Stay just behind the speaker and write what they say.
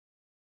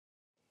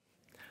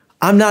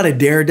I'm not a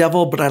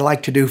daredevil, but I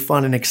like to do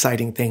fun and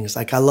exciting things.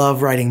 Like I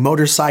love riding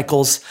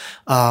motorcycles.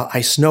 I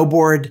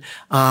snowboard.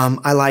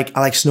 I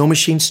like snow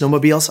machines,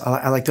 snowmobiles.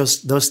 I like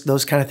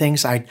those kind of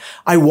things. I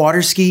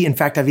water ski. In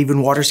fact, I've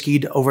even water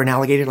skied over an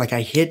alligator. Like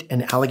I hit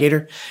an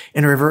alligator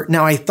in a river.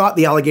 Now I thought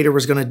the alligator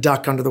was going to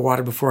duck under the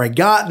water before I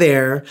got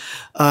there.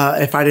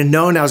 If I'd have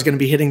known I was going to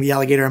be hitting the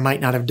alligator, I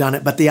might not have done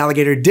it, but the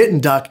alligator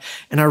didn't duck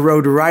and I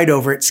rode right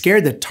over it.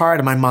 Scared the tar out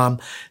of my mom,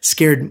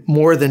 scared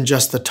more than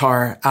just the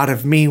tar out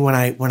of me when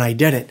I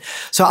did it.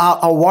 So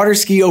I'll water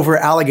ski over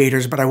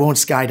alligators, but I won't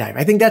skydive.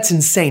 I think that's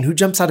insane. Who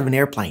jumps out of an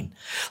airplane?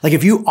 Like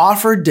if you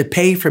offered to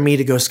pay for me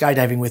to go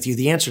skydiving with you,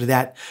 the answer to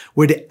that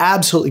would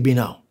absolutely be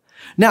no.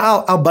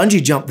 Now I'll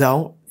bungee jump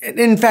though.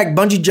 In fact,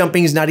 bungee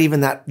jumping is not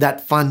even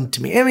that fun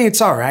to me. I mean, it's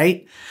all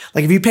right.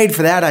 Like if you paid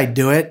for that, I'd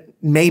do it.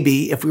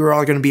 Maybe if we were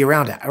all going to be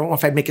around it. I don't know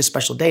if I'd make a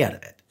special day out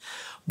of it,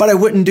 but I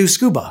wouldn't do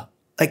scuba.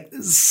 Like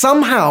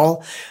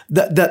somehow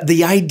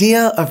the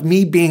idea of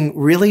me being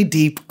really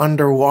deep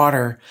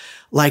underwater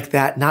like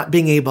that, not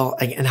being able,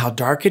 and how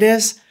dark it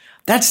is,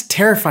 that's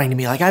terrifying to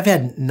me. Like I've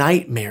had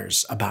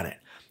nightmares about it.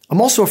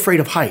 I'm also afraid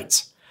of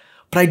heights,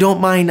 but I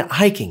don't mind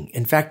hiking.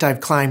 In fact,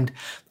 I've climbed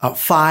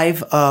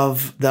 5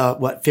 of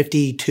the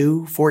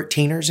 52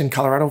 14ers in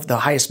Colorado, the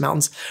highest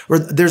mountains, or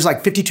there's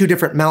like 52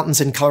 different mountains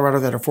in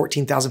Colorado that are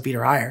 14,000 feet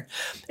or higher.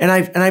 And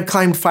I've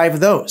climbed 5 of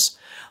those.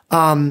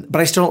 But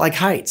I still don't like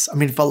heights. I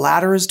mean, if a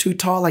ladder is too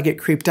tall, I get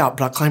creeped out,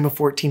 but I'll climb a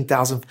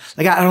 14,000.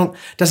 Like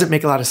doesn't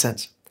make a lot of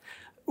sense.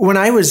 When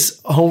I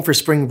was home for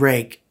spring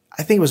break,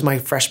 I think it was my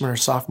freshman or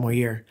sophomore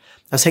year,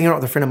 I was hanging out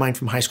with a friend of mine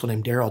from high school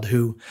named Daryl,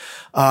 who,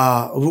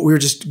 we were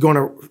just going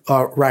to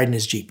ride in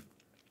his Jeep.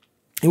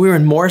 And we were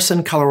in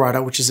Morrison,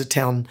 Colorado, which is a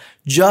town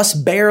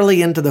just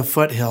barely into the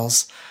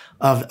foothills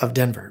of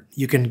Denver.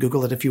 You can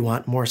Google it if you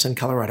want, Morrison,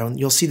 Colorado, and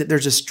you'll see that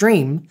there's a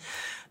stream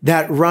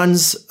that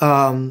runs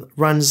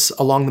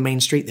along the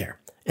main street there.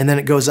 And then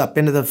it goes up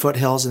into the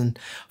foothills and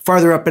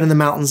farther up into the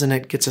mountains, and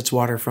it gets its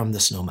water from the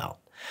snowmelt.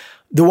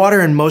 The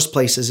water in most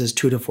places is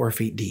 2 to 4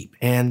 feet deep.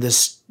 And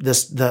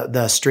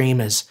the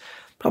stream is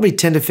probably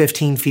 10 to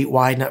 15 feet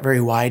wide, not very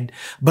wide,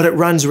 but it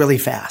runs really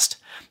fast.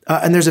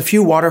 And there's a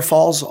few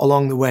waterfalls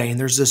along the way. And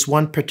there's this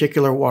one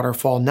particular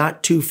waterfall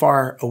not too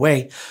far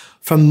away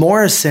from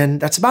Morrison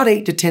that's about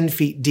 8 to 10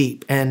 feet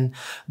deep. And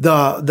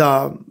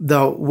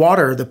the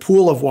water, the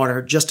pool of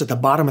water just at the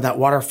bottom of that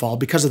waterfall,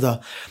 because of the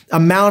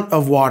amount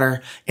of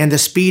water and the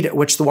speed at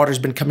which the water's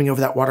been coming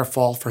over that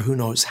waterfall for who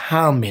knows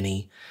how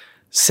many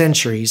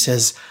centuries,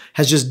 has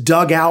just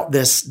dug out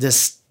this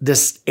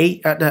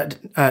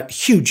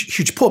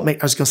huge pool. I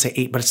was going to say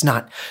 8, but it's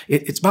not.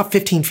 It's about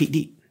 15 feet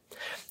deep.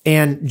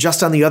 And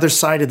just on the other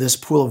side of this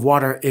pool of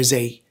water is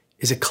a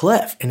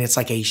cliff, and it's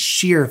like a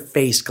sheer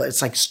face cliff.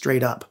 It's like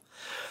straight up.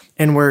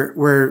 And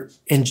we're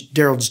in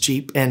Daryl's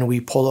Jeep, and we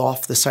pull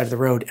off the side of the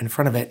road in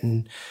front of it,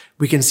 and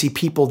we can see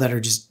people that are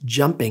just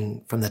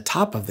jumping from the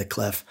top of the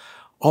cliff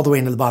all the way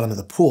into the bottom of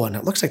the pool. And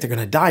it looks like they're going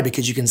to die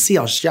because you can see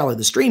how shallow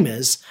the stream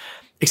is,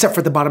 except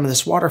for the bottom of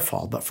this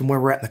waterfall. But from where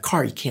we're at in the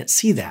car, you can't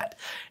see that.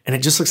 And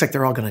it just looks like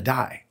they're all going to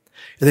die.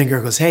 And then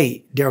Daryl goes,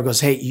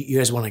 hey, you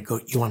guys want to go,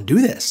 you want to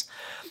do this?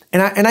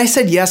 And I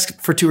said yes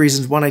for 2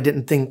 reasons. One, I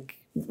didn't want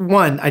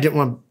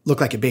to look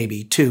like a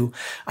baby. 2,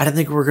 I didn't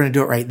think we were going to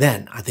do it right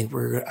then. I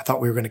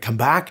thought we were going to come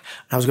back,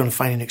 and I was going to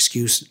find an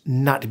excuse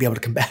not to be able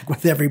to come back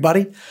with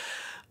everybody.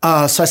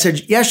 So I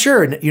said, yeah,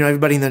 sure. And,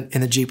 everybody in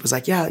the Jeep was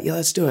like, yeah,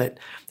 let's do it.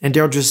 And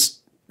Daryl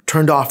just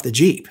turned off the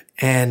Jeep,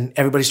 and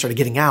everybody started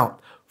getting out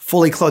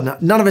fully clothed. Now,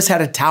 none of us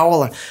had a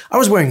towel. I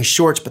was wearing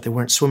shorts, but they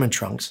weren't swimming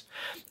trunks.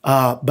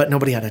 But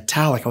nobody had a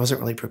towel. Like I wasn't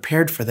really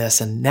prepared for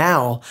this. And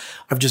now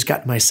I've just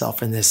gotten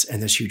myself in this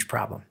huge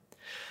problem.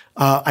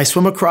 I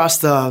swim across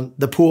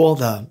the pool,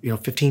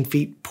 15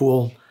 feet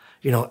pool,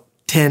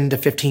 10 to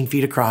 15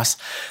 feet across,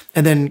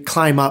 and then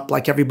climb up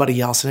like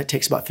everybody else. And it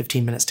takes about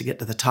 15 minutes to get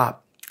to the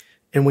top.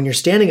 And when you're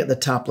standing at the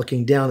top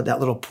looking down at that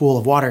little pool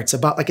of water, it's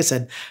about, like I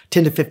said,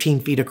 10 to 15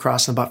 feet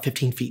across and about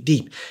 15 feet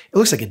deep. It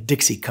looks like a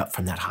Dixie cup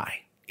from that high.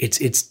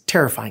 It's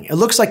terrifying. It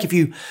looks like if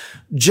you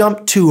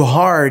jump too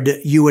hard,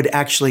 you would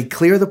actually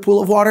clear the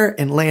pool of water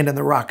and land on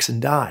the rocks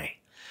and die.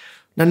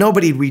 Now,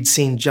 nobody we'd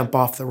seen jump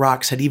off the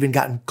rocks had even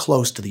gotten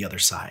close to the other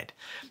side.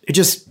 It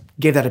just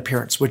gave that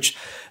appearance, which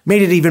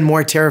made it even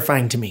more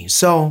terrifying to me.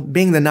 So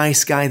being the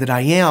nice guy that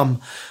I am,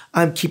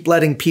 I keep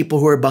letting people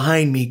who are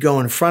behind me go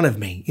in front of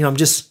me.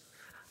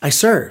 I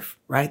serve,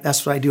 right?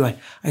 That's what I do.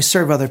 I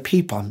serve other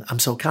people. I'm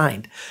so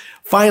kind.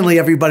 Finally,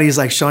 everybody's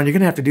like, Sean, you're going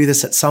to have to do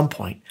this at some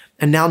point.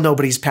 And now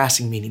nobody's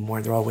passing me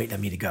anymore. They're all waiting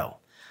on me to go.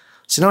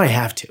 So now I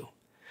have to.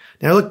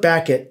 Now I look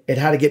back at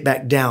how to get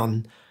back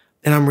down,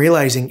 and I'm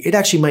realizing it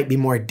actually might be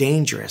more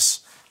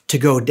dangerous to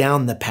go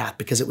down the path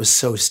because it was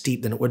so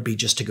steep than it would be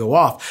just to go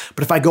off.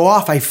 But if I go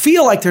off, I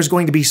feel like there's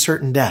going to be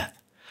certain death.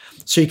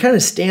 So you kind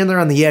of stand there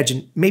on the edge,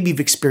 and maybe you've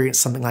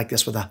experienced something like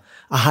this with a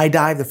high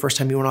dive, the first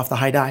time you went off the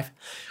high dive.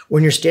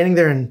 When you're standing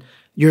there and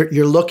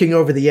you're looking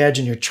over the edge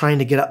and you're trying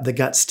to get up the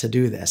guts to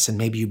do this, and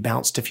maybe you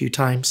bounced a few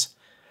times.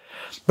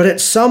 But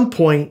at some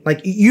point, like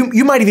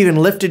you might have even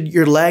lifted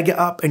your leg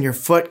up and your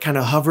foot kind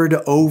of hovered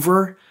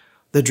over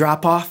the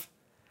drop off.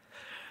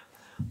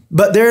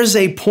 But there's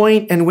a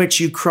point in which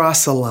you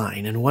cross a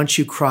line. And once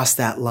you cross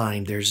that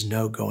line, there's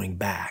no going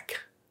back.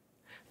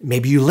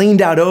 Maybe you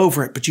leaned out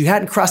over it, but you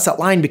hadn't crossed that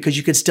line because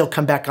you could still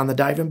come back on the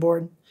diving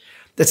board.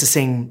 That's the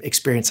same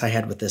experience I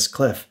had with this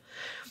cliff.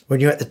 When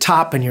you're at the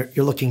top and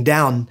you're looking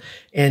down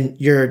and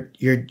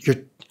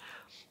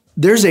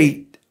there's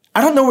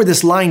I don't know where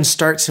this line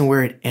starts and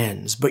where it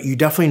ends, but you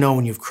definitely know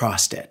when you've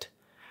crossed it.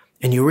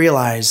 And you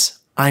realize,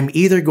 I'm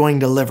either going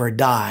to live or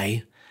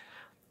die,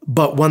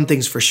 but one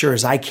thing's for sure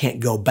is I can't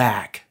go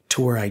back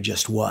to where I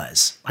just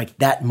was. Like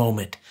that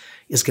moment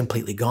is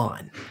completely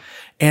gone.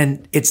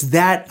 And it's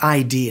that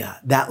idea,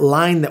 that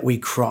line that we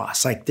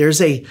cross. Like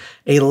there's a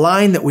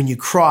line that when you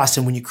cross,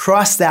 and when you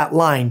cross that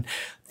line,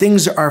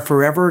 things are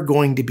forever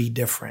going to be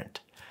different.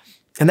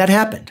 And that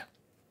happened.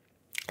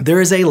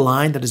 There is a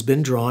line that has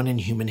been drawn in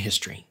human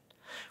history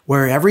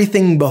where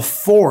everything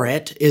before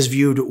it is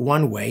viewed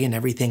one way and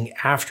everything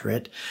after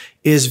it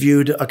is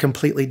viewed a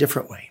completely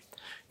different way,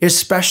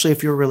 especially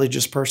if you're a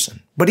religious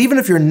person. But even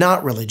if you're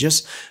not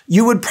religious,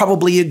 you would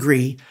probably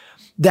agree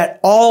that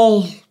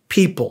all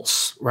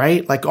peoples,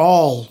 right? Like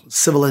all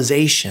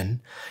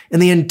civilization in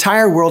the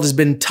entire world has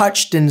been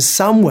touched in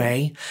some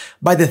way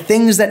by the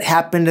things that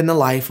happened in the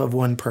life of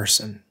one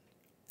person,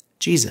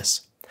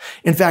 Jesus.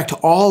 In fact,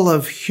 all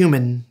of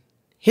human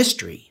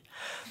history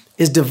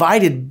is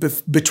divided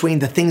between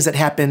the things that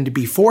happened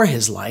before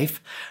his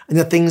life and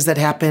the things that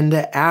happened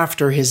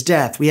after his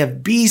death. We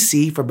have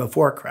BC for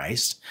before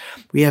Christ.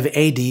 We have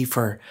AD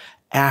for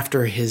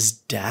after his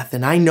death.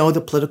 And I know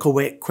the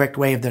correct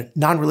way of the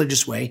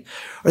non-religious way,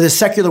 or the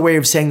secular way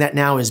of saying that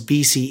now is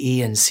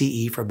BCE and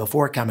CE for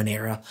before Common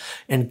Era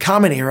and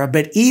Common Era.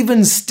 But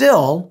even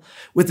still,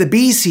 with the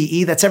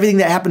BCE, that's everything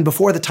that happened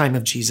before the time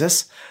of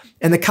Jesus.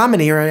 And the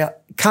Common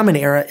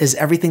Era is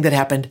everything that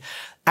happened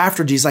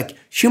after Jesus. Like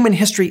human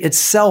history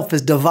itself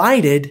is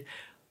divided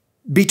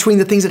between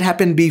the things that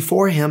happened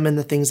before him and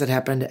the things that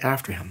happened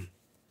after him.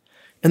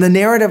 In the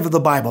narrative of the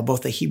Bible,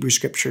 both the Hebrew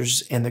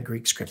scriptures and the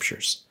Greek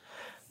scriptures,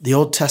 the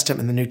Old Testament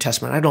and the New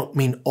Testament, I don't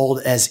mean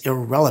old as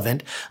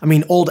irrelevant. I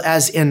mean old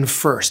as in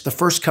first. The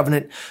first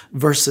covenant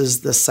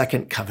versus the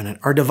second covenant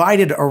are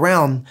divided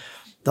around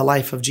the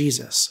life of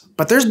Jesus.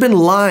 But there's been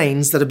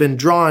lines that have been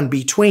drawn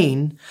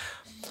between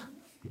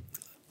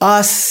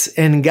us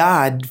and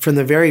God from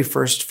the very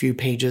first few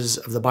pages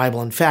of the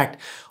Bible. In fact,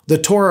 the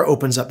Torah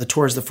opens up. The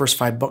Torah is the first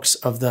 5 books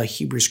of the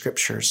Hebrew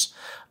scriptures.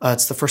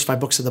 It's the first 5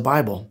 books of the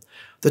Bible.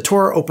 The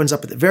Torah opens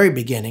up at the very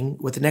beginning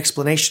with an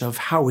explanation of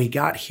how we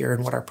got here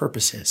and what our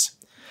purpose is.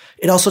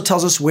 It also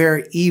tells us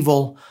where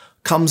evil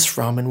comes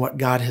from and what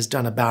God has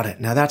done about it.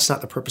 Now, that's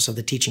not the purpose of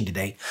the teaching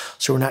today,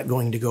 so we're not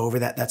going to go over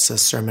that. That's a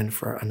sermon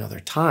for another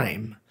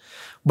time.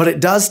 But it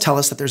does tell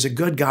us that there's a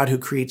good God who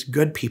creates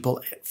good people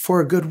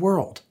for a good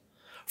world,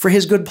 for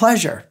his good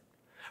pleasure,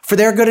 for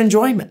their good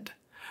enjoyment,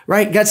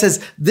 right? God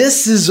says,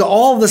 this is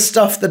all the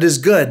stuff that is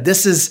good.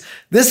 This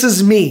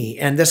is me,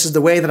 and this is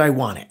the way that I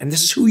want it. And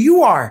this is who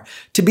you are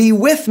to be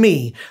with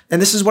me.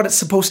 And this is what it's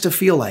supposed to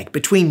feel like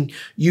between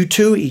you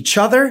two, each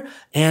other,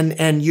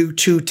 and you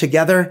two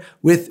together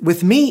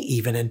with me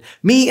even, and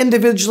me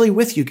individually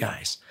with you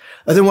guys.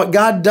 And then what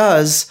God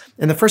does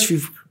in the first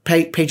few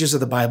pages of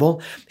the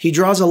Bible, he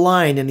draws a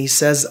line and he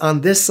says,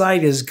 on this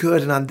side is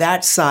good and on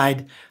that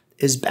side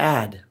is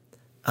bad.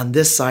 On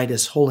this side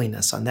is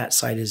holiness. On that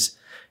side is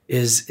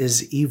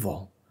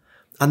evil.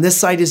 On this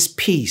side is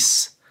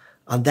peace.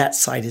 On that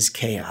side is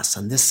chaos.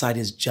 On this side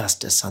is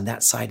justice. On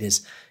that side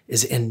is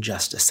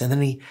injustice. And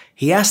then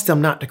he asked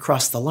them not to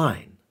cross the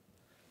line.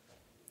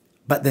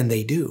 But then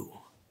they do.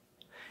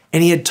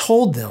 And he had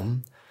told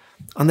them,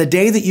 on the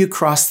day that you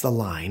cross the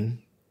line,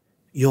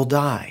 you'll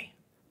die.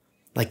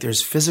 Like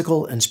there's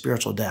physical and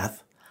spiritual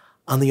death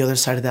on the other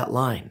side of that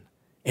line.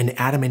 And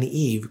Adam and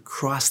Eve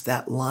crossed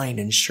that line.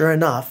 And sure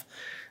enough,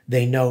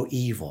 they know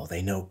evil.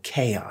 They know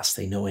chaos.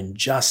 They know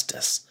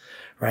injustice,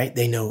 right?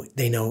 They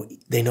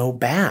know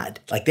bad.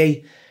 Like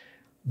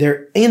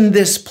they're in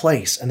this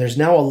place, and there's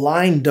now a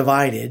line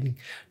dividing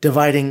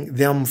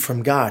them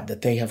from God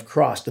that they have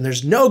crossed. And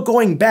there's no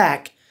going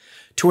back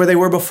to where they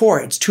were before.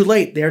 It's too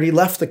late. They already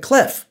left the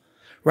cliff,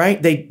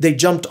 right? They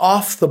jumped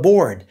off the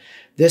board.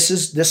 This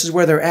is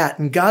where they're at.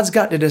 And God's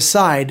got to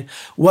decide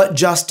what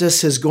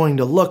justice is going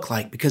to look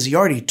like, because he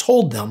already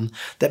told them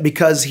that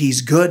because he's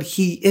good,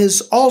 he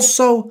is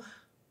also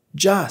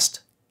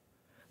just.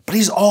 But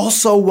he's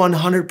also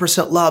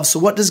 100% love. So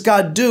what does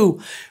God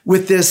do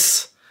with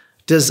this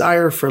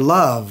desire for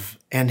love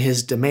and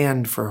his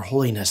demand for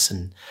holiness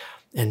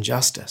and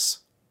justice?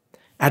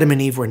 Adam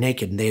and Eve were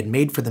naked, and they had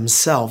made for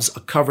themselves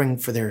a covering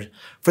for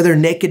their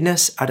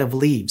nakedness out of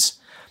leaves.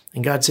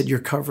 And God said, your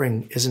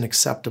covering isn't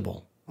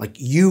acceptable. Like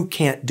you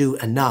can't do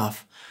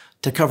enough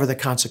to cover the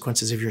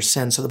consequences of your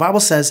sin. So the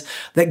Bible says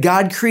that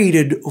God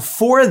created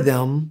for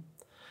them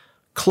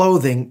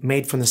clothing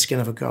made from the skin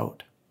of a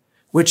goat,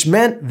 which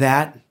meant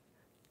that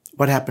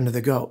what happened to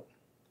the goat?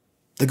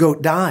 The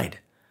goat died.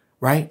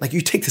 right? Like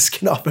you take the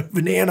skin off of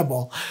an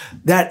animal,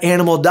 that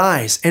animal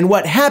dies. And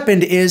what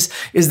happened is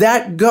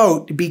that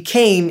goat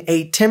became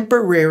a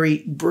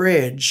temporary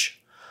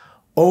bridge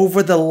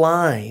over the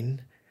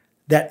line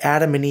that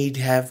Adam and Eve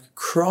have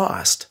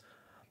crossed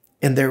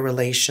in their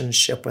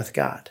relationship with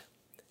God.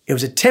 It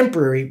was a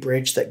temporary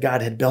bridge that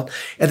God had built.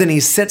 And then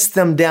he sits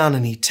them down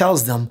and he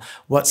tells them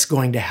what's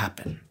going to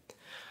happen.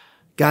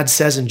 God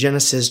says in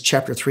Genesis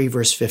chapter 3,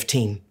 verse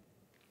 15,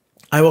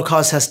 I will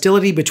cause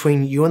hostility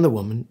between you and the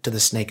woman, to the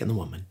snake and the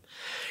woman.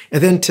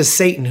 And then to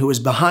Satan, who is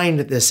behind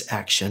this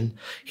action,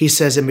 he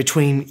says, in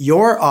between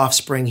your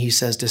offspring, he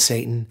says to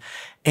Satan,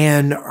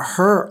 and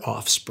her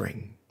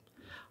offspring,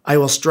 I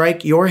will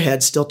strike your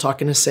head, still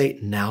talking to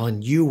Satan now,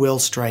 and you will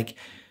strike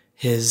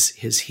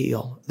his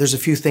heel. There's a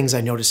few things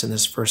I notice in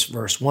this first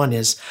verse. One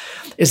is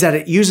that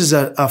it uses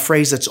a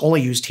phrase that's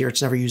only used here.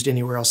 It's never used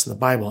anywhere else in the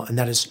Bible, and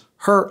that is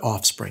her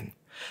offspring.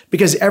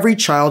 Because every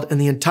child in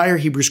the entire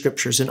Hebrew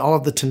scriptures and all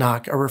of the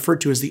Tanakh are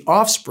referred to as the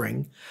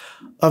offspring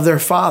of their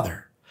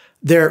father.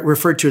 They're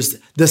referred to as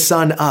the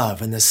son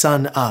of, and the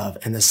son of,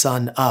 and the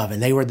son of,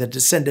 and they were the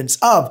descendants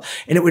of,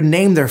 and it would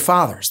name their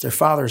fathers, their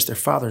fathers, their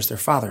fathers, their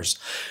fathers.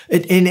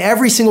 In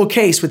every single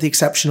case, with the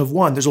exception of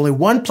one, there's only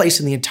one place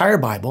in the entire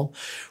Bible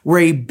where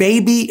a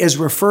baby is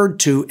referred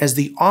to as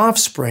the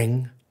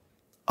offspring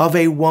of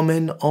a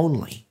woman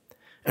only.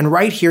 And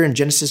right here in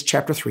Genesis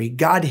chapter 3,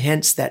 God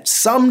hints that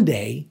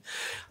someday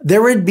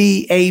there would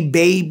be a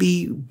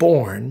baby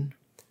born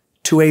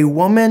to a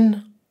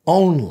woman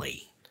only,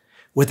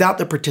 without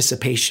the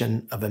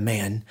participation of a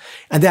man,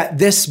 and that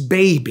this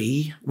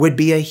baby would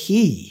be a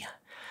he.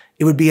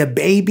 It would be a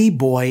baby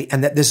boy,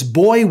 and that this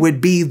boy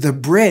would be the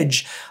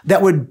bridge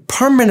that would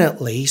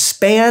permanently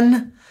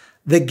span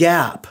the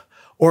gap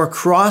or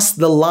cross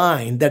the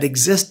line that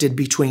existed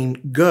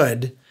between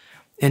good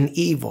and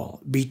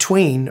evil,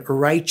 between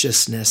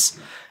righteousness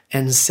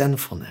and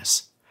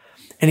sinfulness.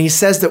 And he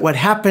says that what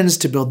happens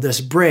to build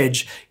this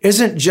bridge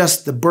isn't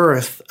just the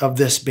birth of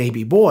this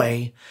baby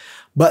boy,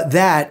 but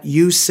that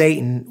you,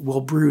 Satan,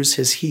 will bruise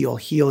his heel.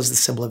 Heel is the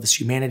symbol of his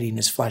humanity and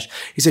his flesh.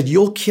 He said,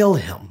 you'll kill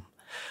him,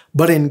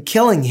 but in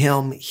killing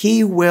him,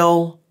 he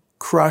will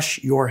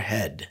crush your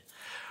head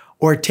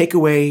or take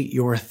away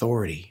your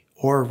authority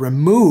or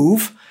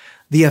remove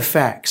the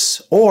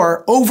effects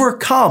or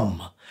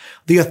overcome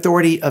the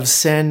authority of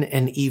sin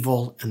and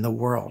evil in the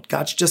world.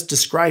 God's just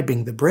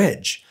describing the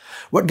bridge.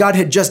 What God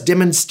had just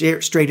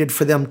demonstrated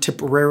for them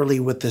temporarily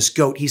with this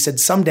goat. He said,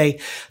 someday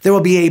there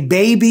will be a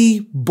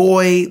baby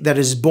boy that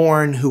is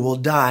born who will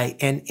die,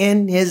 and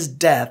in his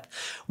death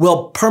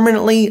will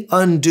permanently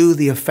undo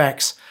the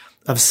effects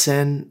of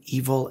sin,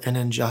 evil, and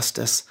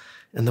injustice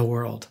in the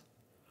world.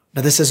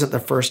 Now, this isn't the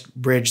first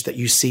bridge that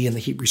you see in the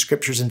Hebrew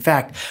scriptures. In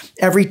fact,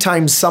 every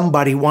time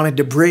somebody wanted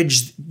to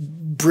bridge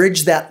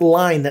that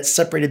line that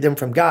separated them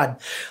from God,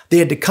 they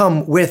had to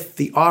come with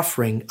the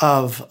offering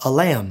of a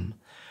lamb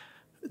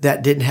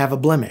that didn't have a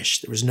blemish.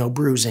 There was no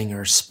bruising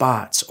or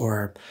spots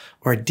or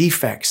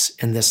defects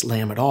in this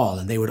lamb at all.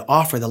 And they would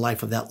offer the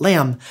life of that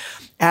lamb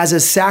as a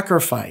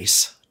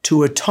sacrifice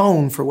to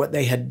atone for what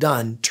they had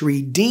done, to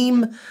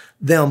redeem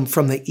them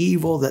from the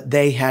evil that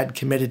they had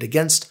committed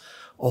against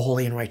a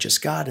holy and righteous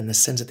God and the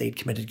sins that they had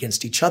committed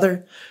against each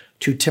other,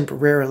 to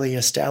temporarily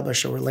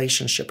establish a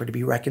relationship or to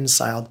be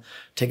reconciled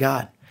to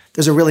God.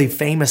 There's a really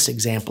famous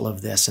example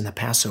of this in the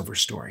Passover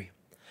story.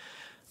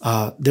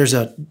 There's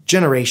a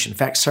generation, in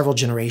fact, several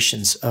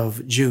generations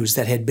of Jews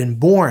that had been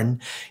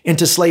born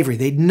into slavery.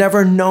 They'd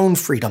never known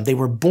freedom. They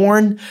were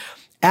born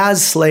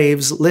as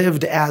slaves,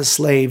 lived as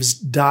slaves,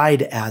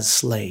 died as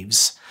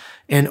slaves.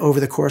 And over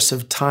the course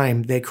of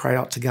time, they cried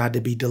out to God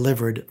to be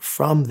delivered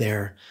from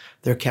their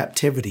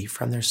captivity,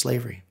 from their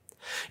slavery.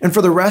 And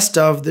for the rest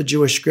of the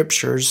Jewish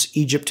scriptures,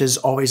 Egypt is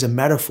always a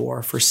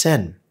metaphor for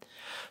sin.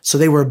 So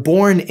they were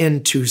born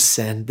into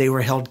sin. They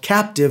were held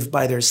captive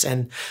by their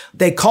sin.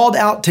 They called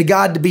out to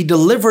God to be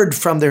delivered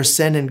from their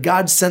sin, and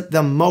God sent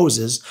them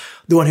Moses,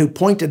 the one who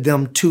pointed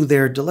them to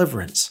their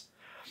deliverance.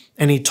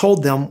 And he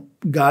told them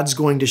God's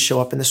going to show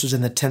up, and this was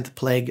in the 10th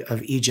plague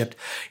of Egypt.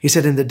 He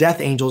said, and the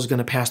death angel is going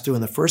to pass through,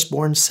 and the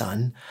firstborn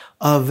son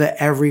of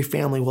every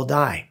family will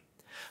die.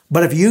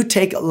 But if you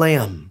take a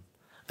lamb,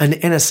 an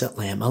innocent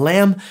lamb, a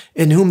lamb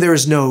in whom there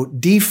is no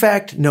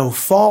defect, no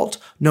fault,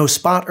 no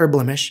spot or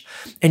blemish,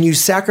 and you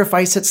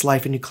sacrifice its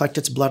life and you collect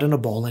its blood in a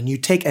bowl, and you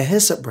take a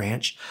hyssop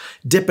branch,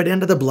 dip it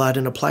into the blood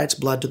and apply its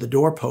blood to the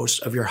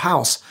doorpost of your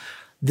house,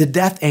 the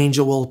death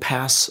angel will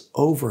pass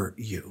over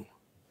you.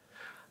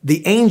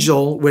 The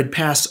angel would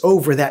pass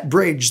over that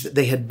bridge that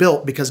they had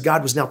built because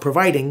God was now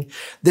providing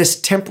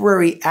this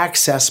temporary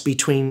access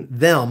between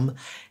them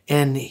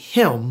and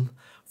him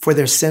for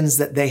their sins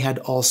that they had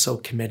also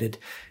committed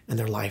in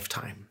their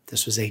lifetime.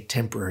 This was a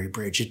temporary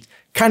bridge. It's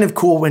kind of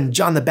cool when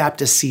John the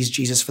Baptist sees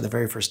Jesus for the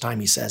very first time.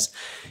 He says,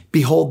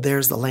 behold,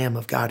 there's the Lamb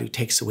of God who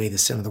takes away the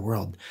sin of the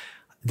world.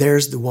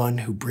 There's the one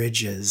who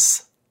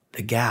bridges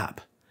the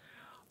gap.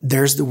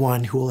 There's the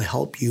one who will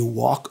help you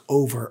walk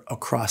over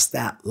across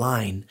that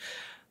line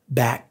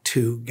back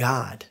to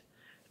God.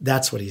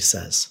 That's what he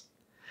says.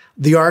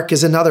 The ark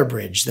is another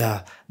bridge.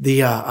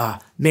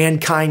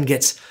 Mankind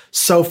gets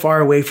so far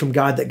away from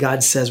God that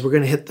God says, we're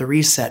going to hit the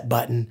reset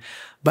button,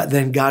 but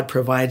then God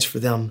provides for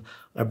them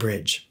a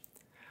bridge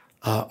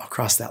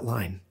across that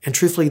line. And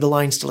truthfully, the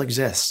line still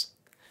exists.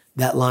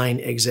 That line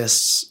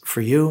exists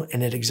for you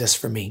and it exists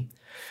for me.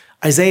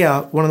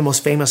 Isaiah, one of the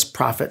most famous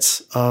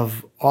prophets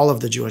of all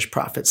of the Jewish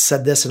prophets,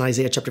 said this in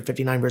Isaiah chapter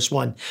 59, verse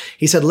 1.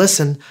 He said,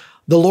 listen,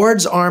 the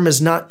Lord's arm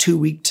is not too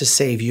weak to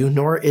save you,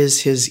 nor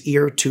is his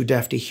ear too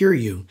deaf to hear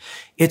you.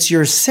 It's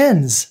your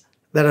sins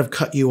that have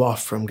cut you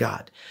off from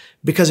God.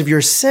 Because of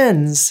your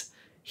sins,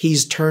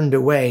 he's turned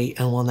away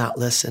and will not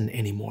listen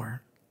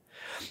anymore.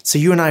 So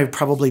you and I have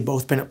probably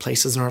both been at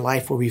places in our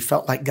life where we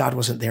felt like God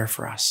wasn't there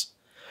for us.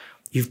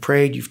 You've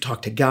prayed, you've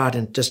talked to God,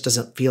 and it just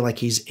doesn't feel like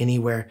he's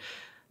anywhere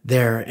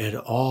there at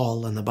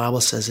all. And the Bible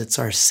says it's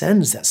our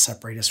sins that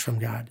separate us from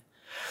God.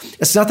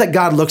 It's not that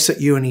God looks at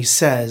you and he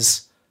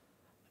says,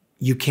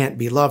 you can't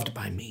be loved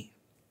by me.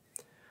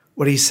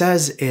 What he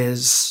says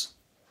is,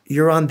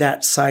 you're on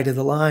that side of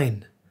the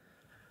line.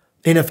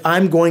 And if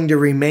I'm going to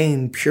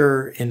remain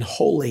pure and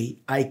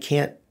holy, I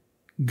can't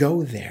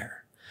go there.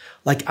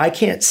 Like I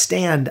can't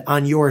stand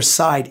on your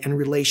side in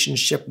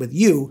relationship with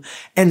you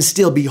and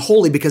still be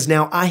holy because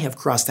now I have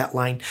crossed that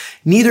line.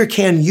 Neither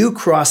can you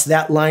cross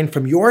that line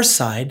from your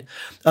side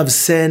of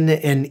sin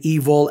and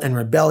evil and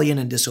rebellion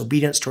and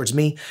disobedience towards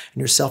me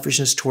and your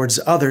selfishness towards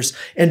others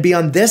and be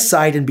on this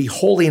side and be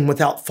holy and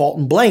without fault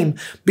and blame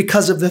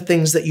because of the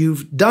things that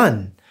you've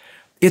done.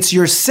 It's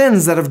your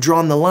sins that have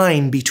drawn the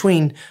line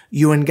between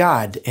you and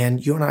God,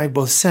 and you and I have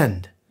both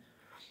sinned.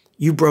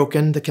 You've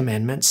broken the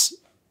commandments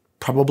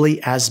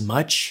probably as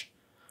much,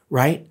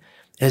 right,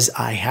 as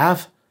I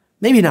have.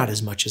 Maybe not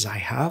as much as I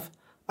have.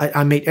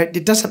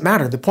 It doesn't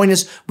matter. The point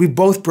is, we've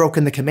both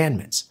broken the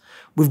commandments.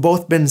 We've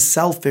both been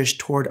selfish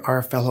toward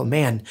our fellow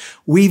man.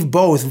 We've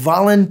both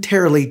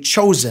voluntarily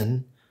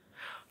chosen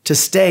to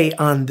stay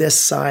on this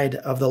side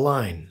of the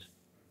line.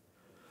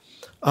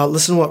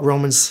 Listen to what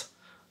Romans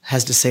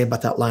has to say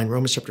about that line.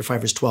 Romans chapter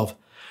 5, verse 12.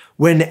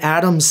 When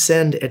Adam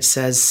sinned, it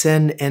says,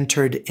 sin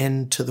entered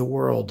into the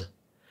world.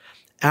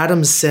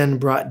 Adam's sin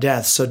brought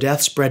death, so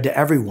death spread to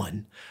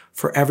everyone,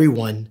 for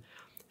everyone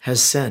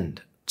has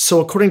sinned. So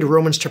according to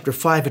Romans chapter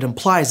 5, it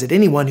implies that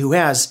anyone who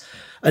is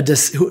a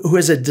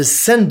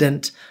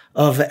descendant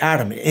of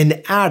Adam,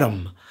 in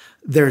Adam,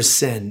 there's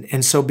sin.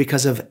 And so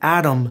because of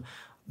Adam,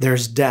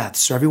 there's death.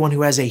 So everyone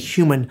who has a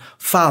human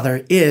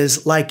father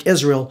is, like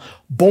Israel,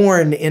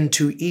 born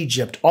into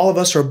Egypt. All of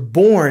us are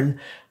born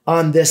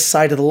on this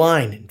side of the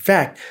line. In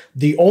fact,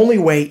 the only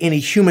way any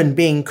human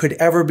being could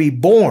ever be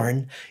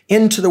born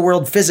into the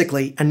world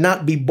physically and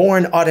not be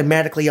born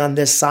automatically on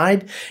this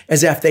side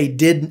is if they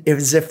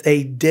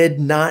did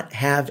not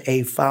have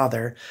a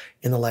father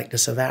in the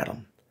likeness of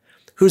Adam.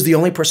 Who's the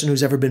only person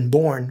who's ever been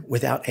born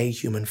without a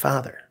human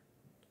father?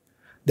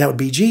 That would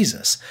be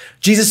Jesus.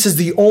 Jesus is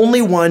the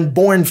only one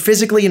born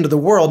physically into the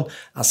world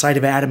outside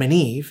of Adam and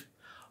Eve,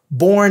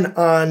 born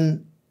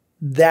on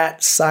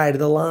that side of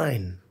the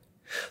line.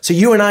 So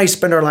you and I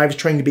spend our lives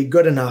trying to be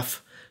good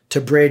enough to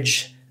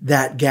bridge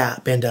that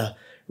gap and to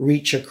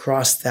reach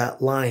across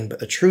that line. But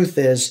the truth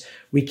is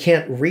we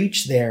can't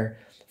reach there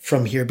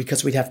from here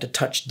because we'd have to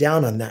touch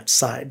down on that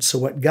side. So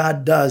what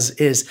God does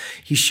is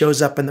he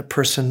shows up in the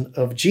person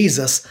of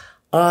Jesus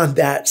on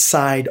that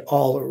side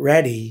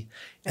already,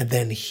 and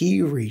then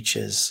he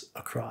reaches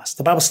across.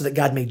 The Bible says that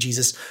God made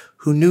Jesus,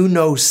 who knew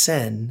no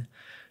sin,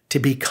 to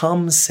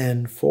become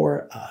sin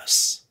for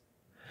us.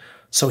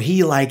 So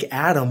he, like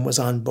Adam, was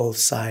on both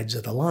sides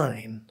of the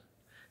line.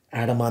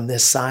 Adam on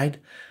this side,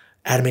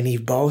 Adam and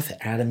Eve both,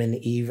 Adam and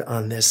Eve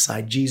on this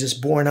side. Jesus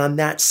born on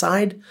that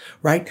side,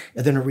 right?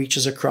 And then it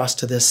reaches across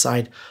to this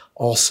side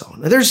also.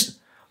 Now there's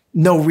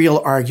no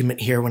real argument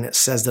here when it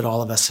says that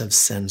all of us have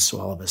sinned, so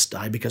all of us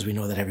die, because we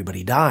know that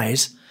everybody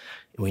dies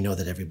and we know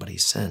that everybody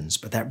sins.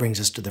 But that brings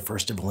us to the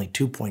first of only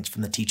 2 points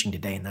from the teaching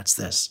today, and that's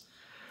this,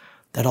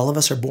 that all of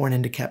us are born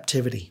into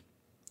captivity.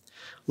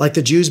 Like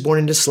the Jews born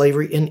into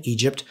slavery in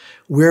Egypt,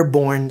 we're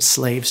born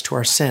slaves to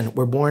our sin.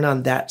 We're born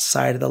on that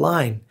side of the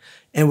line.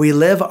 And we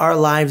live our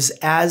lives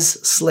as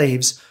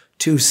slaves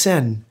to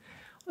sin.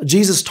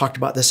 Jesus talked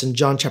about this in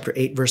John chapter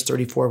 8, verse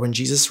 34, when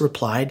Jesus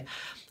replied,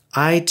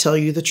 I tell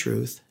you the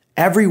truth,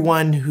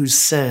 everyone who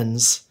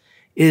sins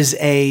is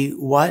a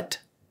what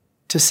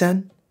to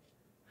sin?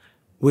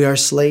 We are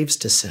slaves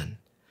to sin.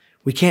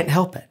 We can't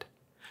help it.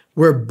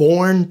 We're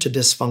born to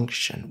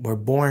dysfunction. We're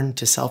born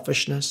to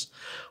selfishness.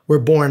 We're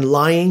born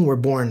lying. We're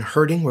born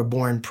hurting. We're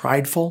born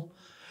prideful.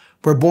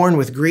 We're born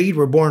with greed.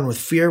 We're born with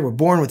fear. We're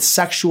born with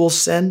sexual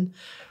sin.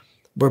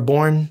 We're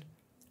born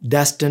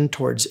destined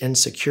towards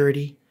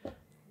insecurity.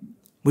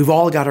 We've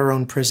all got our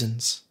own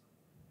prisons,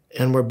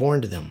 and we're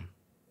born to them.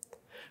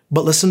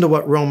 But listen to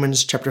what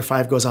Romans chapter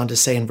 5 goes on to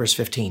say in verse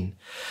 15.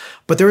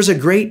 But there is a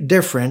great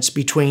difference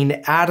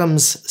between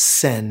Adam's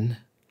sin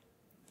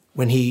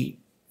when he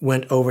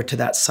went over to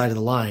that side of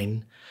the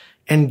line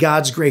and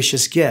God's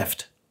gracious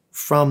gift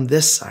from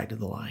this side of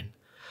the line.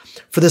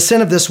 For the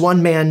sin of this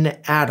one man,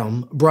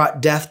 Adam,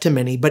 brought death to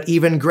many, but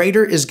even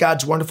greater is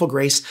God's wonderful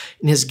grace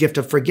in his gift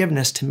of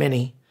forgiveness to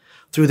many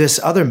through this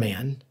other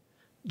man,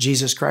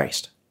 Jesus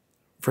Christ.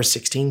 Verse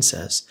 16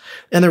 says,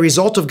 and the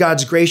result of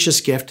God's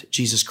gracious gift,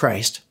 Jesus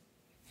Christ,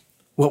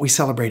 what we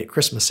celebrate at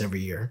Christmas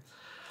every year,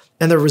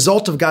 and the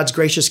result of God's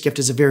gracious gift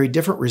is a very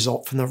different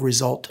result from the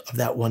result of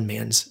that one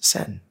man's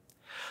sin.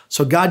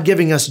 So God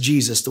giving us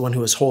Jesus, the one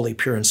who is holy,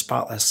 pure, and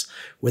spotless,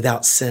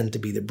 without sin to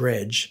be the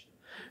bridge,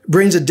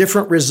 brings a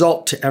different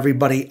result to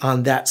everybody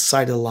on that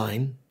side of the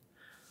line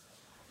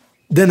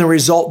than the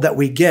result that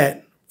we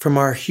get from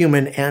our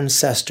human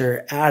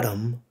ancestor,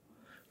 Adam,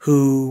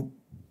 who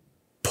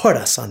put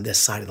us on this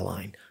side of the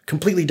line.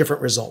 Completely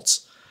different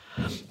results.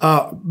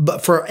 But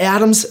for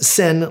Adam's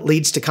sin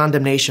leads to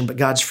condemnation, but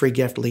God's free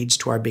gift leads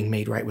to our being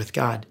made right with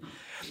God.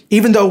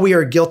 Even though we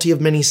are guilty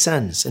of many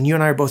sins, and you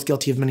and I are both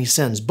guilty of many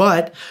sins,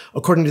 but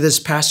according to this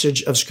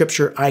passage of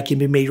scripture, I can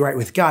be made right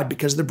with God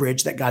because of the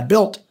bridge that God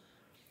built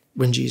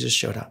when Jesus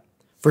showed up.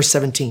 Verse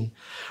 17,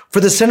 for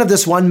the sin of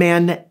this one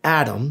man,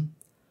 Adam,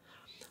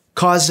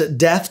 caused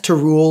death to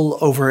rule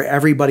over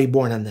everybody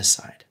born on this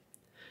side.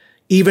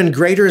 Even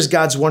greater is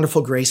God's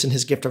wonderful grace and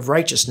his gift of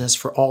righteousness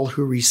for all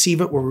who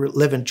receive it will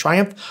live in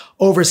triumph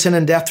over sin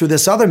and death through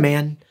this other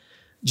man,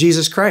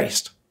 Jesus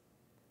Christ.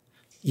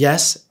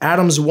 Yes,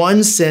 Adam's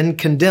one sin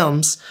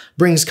condemns,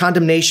 brings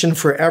condemnation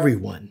for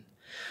everyone.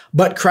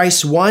 But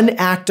Christ's one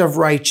act of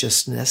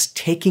righteousness,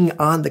 taking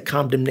on the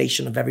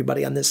condemnation of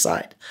everybody on this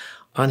side,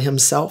 on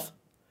himself,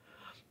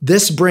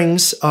 this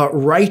brings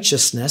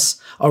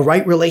righteousness, a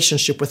right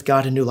relationship with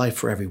God, and new life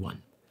for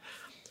everyone.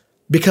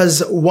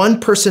 Because one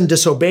person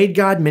disobeyed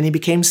God, many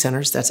became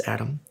sinners, that's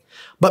Adam.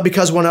 But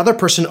because one other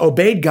person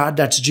obeyed God,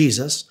 that's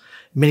Jesus,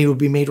 many will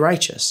be made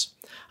righteous.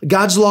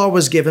 God's law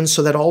was given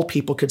so that all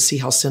people could see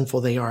how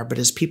sinful they are. But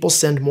as people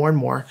sinned more and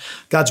more,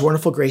 God's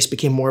wonderful grace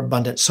became more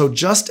abundant. So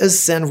just as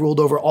sin ruled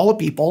over all the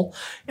people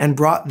and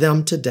brought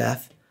them to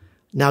death,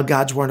 now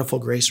God's wonderful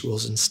grace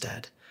rules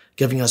instead,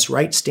 giving us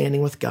right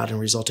standing with God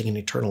and resulting in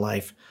eternal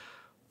life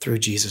through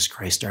Jesus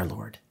Christ our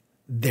Lord.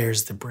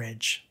 There's the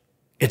bridge.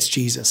 It's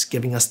Jesus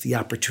giving us the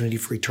opportunity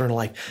for eternal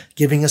life,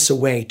 giving us a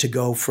way to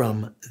go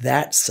from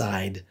that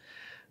side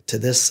to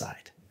this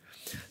side.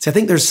 See, I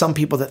think there's some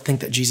people that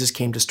think that Jesus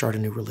came to start a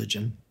new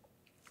religion.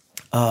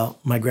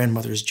 My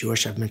grandmother is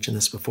Jewish. I've mentioned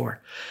this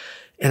before.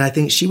 And I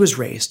think she was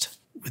raised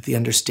with the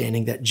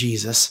understanding that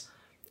Jesus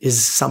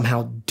is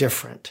somehow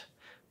different.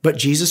 But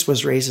Jesus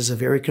was raised as a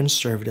very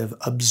conservative,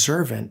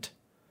 observant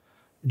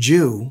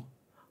Jew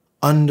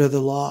under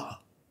the law.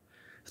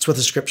 That's what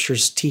the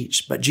scriptures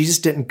teach. But Jesus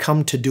didn't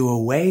come to do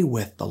away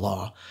with the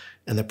law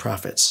and the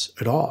prophets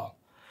at all.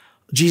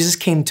 Jesus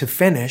came to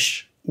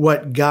finish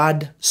what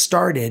God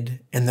started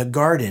in the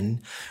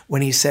garden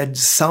when he said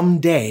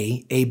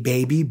someday a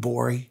baby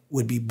boy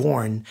would be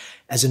born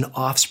as an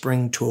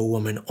offspring to a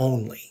woman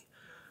only,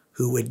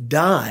 who would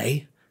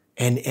die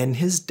and in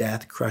his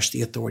death crush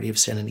the authority of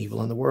sin and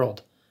evil in the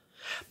world.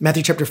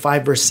 Matthew chapter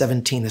 5, verse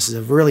 17. This is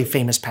a really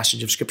famous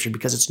passage of scripture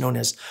because it's known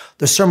as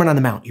the Sermon on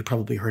the Mount. You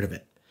probably heard of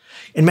it.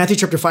 In Matthew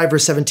chapter 5,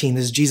 verse 17,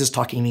 this is Jesus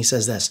talking, and he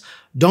says this,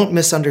 don't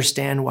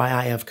misunderstand why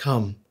I have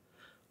come.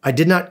 I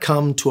did not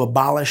come to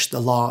abolish the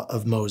law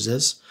of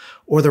Moses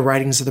or the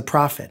writings of the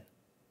prophet.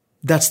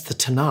 That's the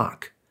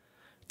Tanakh,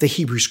 the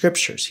Hebrew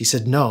scriptures. He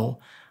said, no,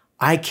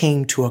 I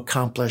came to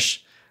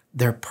accomplish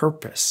their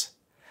purpose.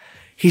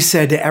 He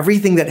said,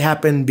 everything that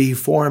happened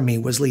before me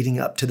was leading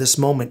up to this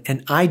moment,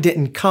 and I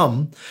didn't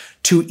come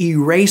to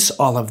erase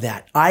all of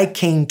that. I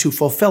came to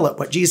fulfill it.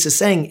 What Jesus is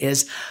saying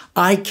is,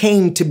 I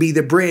came to be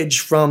the bridge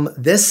from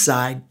this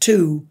side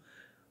to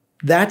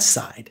that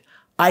side.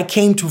 I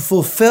came to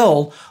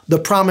fulfill the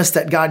promise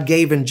that God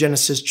gave in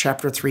Genesis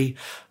chapter 3,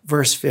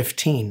 verse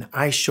 15.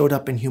 I showed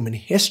up in human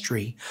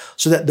history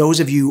so that those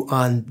of you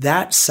on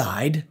that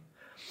side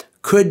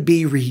could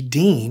be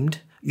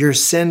redeemed. Your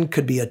sin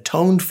could be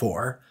atoned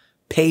for,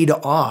 paid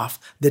off,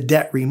 the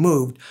debt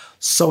removed,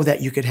 so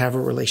that you could have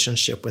a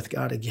relationship with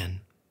God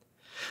again.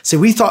 See,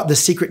 we thought the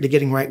secret to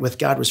getting right with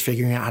God was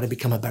figuring out how to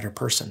become a better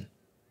person.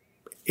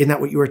 Isn't that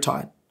what you were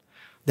taught?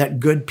 That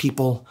good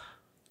people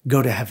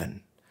go to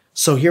heaven.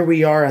 So here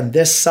we are on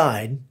this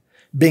side,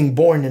 being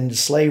born into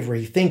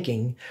slavery,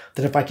 thinking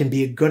that if I can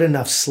be a good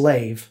enough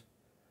slave,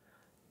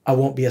 I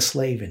won't be a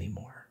slave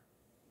anymore.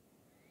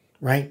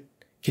 Right?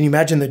 Can you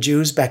imagine the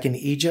Jews back in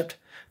Egypt?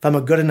 If I'm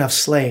a good enough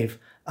slave,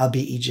 I'll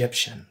be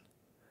Egyptian.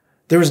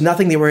 There was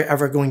nothing they were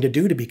ever going to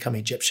do to become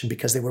Egyptian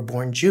because they were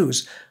born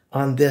Jews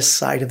on this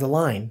side of the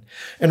line.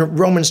 And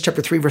Romans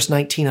chapter 3, verse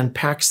 19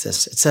 unpacks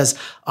this. It says,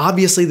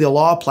 obviously the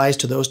law applies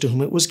to those to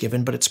whom it was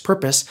given, but its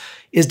purpose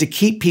is to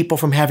keep people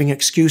from having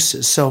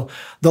excuses. So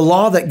the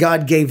law that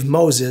God gave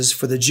Moses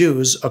for the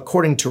Jews,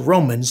 according to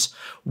Romans,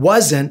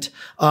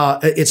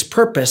 its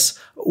purpose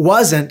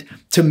wasn't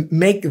to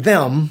make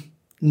them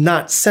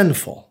not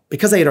sinful.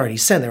 Because they had already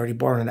sinned, they were already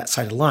born on that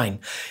side of the line.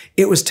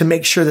 It was to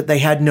make sure that they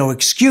had no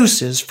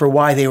excuses for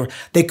why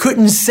they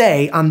couldn't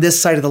say on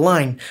this side of the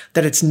line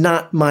that it's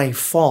not my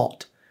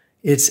fault.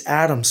 It's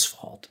Adam's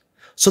fault.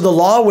 So the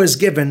law was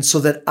given so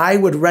that I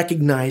would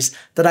recognize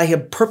that I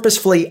have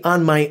purposefully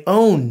on my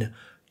own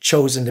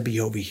chosen to be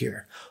over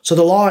here. So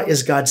the law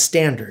is God's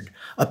standard,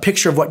 a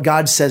picture of what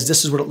God says,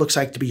 this is what it looks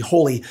like to be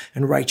holy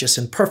and righteous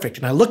and perfect.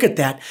 And I look at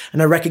that and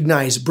I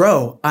recognize,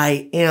 bro,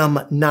 I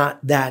am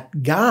not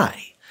that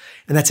guy.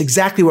 And that's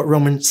exactly what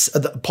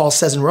Paul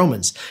says in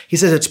Romans. He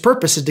says its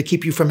purpose is to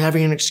keep you from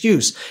having an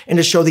excuse and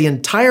to show the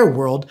entire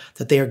world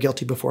that they are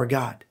guilty before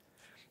God.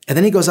 And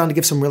then he goes on to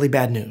give some really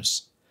bad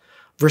news.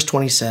 Verse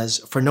 20 says,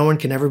 for no one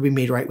can ever be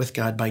made right with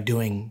God by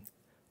doing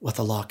what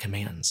the law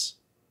commands.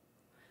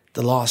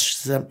 The law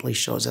simply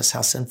shows us how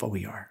sinful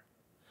we are.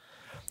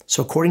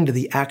 So according to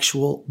the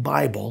actual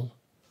Bible,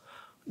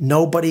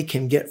 nobody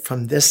can get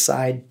from this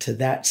side to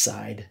that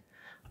side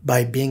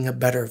by being a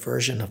better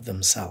version of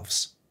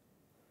themselves.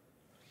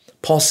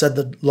 Paul said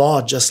the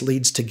law just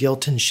leads to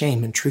guilt and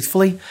shame. And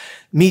truthfully,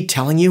 me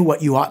telling you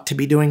what you ought to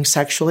be doing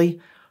sexually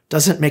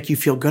doesn't make you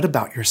feel good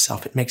about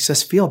yourself. It makes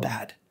us feel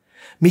bad.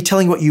 Me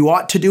telling what you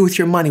ought to do with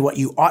your money, what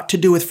you ought to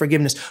do with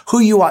forgiveness, who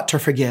you ought to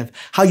forgive,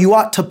 how you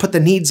ought to put the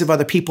needs of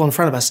other people in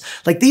front of us.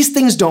 Like these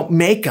things don't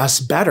make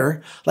us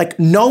better. Like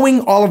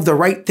knowing all of the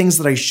right things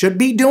that I should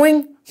be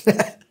doing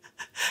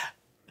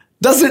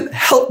doesn't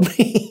help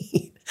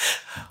me.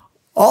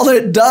 All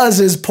it does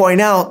is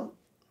point out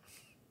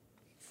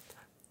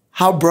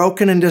how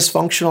broken and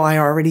dysfunctional I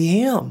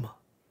already am.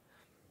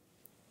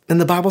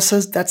 And the Bible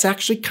says that's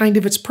actually kind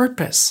of its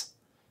purpose.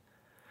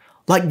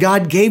 Like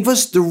God gave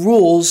us the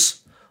rules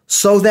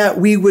so that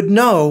we would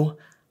know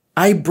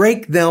I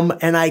break them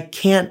and I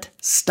can't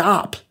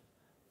stop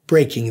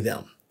breaking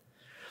them.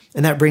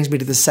 And that brings me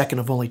to the second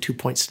of only 2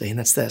 points today, and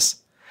that's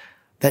this,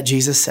 that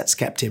Jesus sets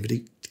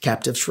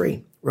captives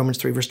free. Romans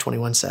 3 verse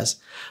 21 says,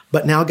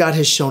 but now God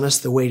has shown us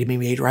the way to be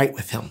made right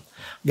with him.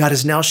 God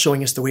is now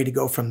showing us the way to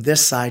go from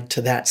this side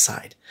to that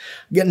side.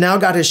 Now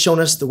God has shown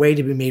us the way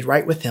to be made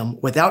right with him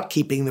without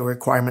keeping the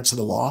requirements of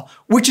the law,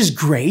 which is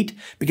great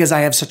because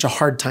I have such a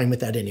hard time with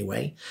that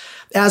anyway,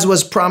 as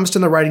was promised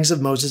in the writings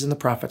of Moses and the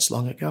prophets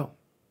long ago.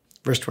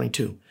 Verse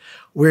 22,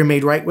 we're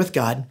made right with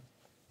God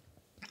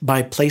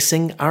by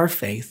placing our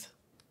faith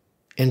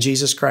in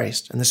Jesus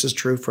Christ. And this is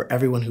true for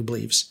everyone who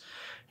believes,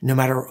 no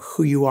matter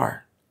who you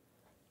are.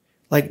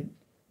 Like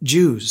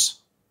Jews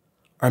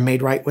are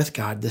made right with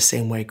God the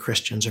same way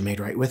Christians are made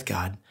right with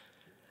God,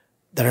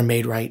 that are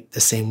made right the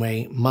same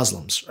way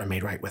Muslims are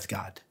made right with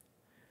God.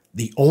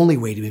 The only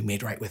way to be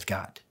made right with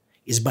God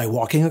is by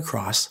walking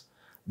across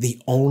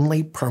the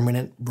only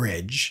permanent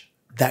bridge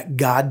that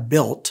God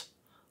built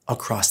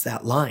across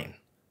that line.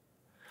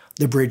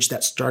 The bridge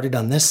that started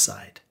on this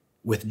side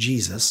with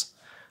Jesus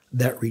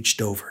that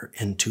reached over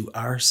into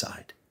our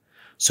side.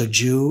 So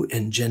Jew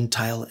and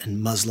Gentile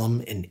and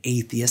Muslim and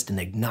atheist and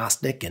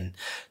agnostic and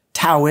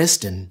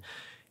Taoist and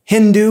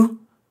Hindu,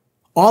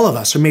 all of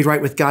us are made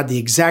right with God the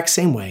exact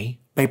same way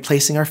by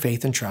placing our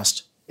faith and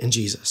trust in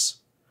Jesus.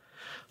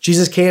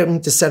 Jesus came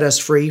to set us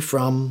free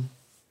from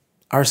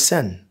our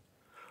sin,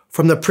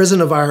 from the prison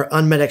of our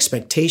unmet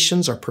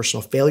expectations, our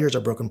personal failures,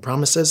 our broken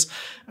promises,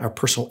 our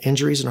personal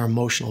injuries, and our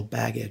emotional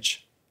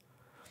baggage.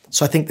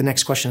 So I think the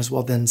next question is,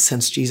 well, then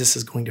since Jesus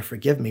is going to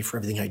forgive me for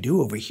everything I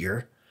do over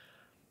here,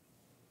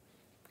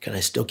 can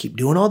I still keep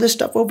doing all this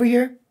stuff over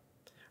here?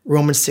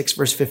 Romans 6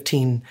 verse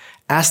 15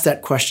 asks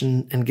that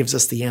question and gives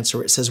us the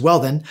answer. It says, well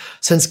then,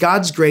 since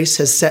God's grace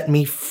has set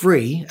me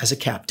free as a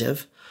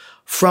captive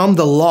from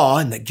the law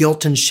and the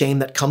guilt and shame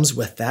that comes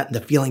with that and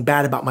the feeling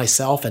bad about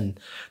myself and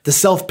the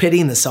self-pity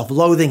and the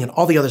self-loathing and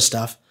all the other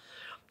stuff,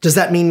 does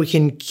that mean we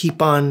can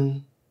keep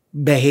on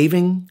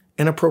behaving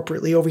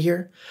inappropriately over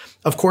here?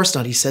 Of course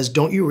not. He says,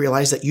 don't you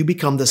realize that you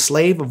become the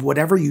slave of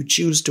whatever you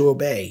choose to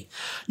obey?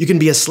 You can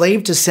be a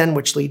slave to sin,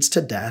 which leads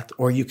to death,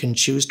 or you can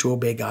choose to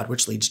obey God,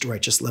 which leads to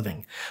righteous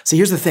living. So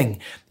here's the thing.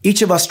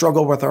 Each of us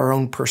struggle with our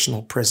own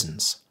personal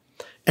prisons.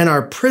 And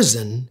our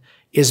prison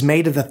is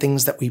made of the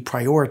things that we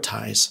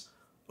prioritize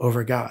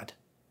over God.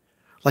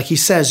 Like he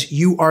says,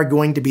 you are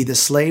going to be the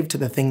slave to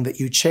the thing that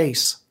you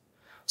chase.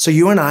 So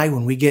you and I,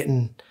 when we get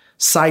in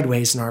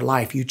sideways in our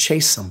life, you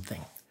chase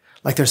something.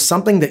 Like there's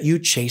something that you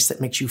chase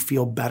that makes you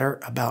feel better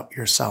about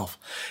yourself.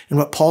 And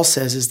what Paul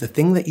says is the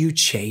thing that you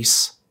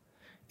chase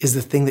is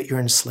the thing that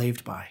you're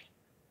enslaved by.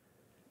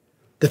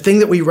 The thing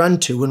that we run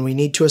to when we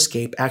need to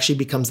escape actually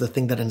becomes the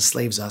thing that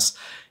enslaves us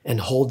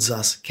and holds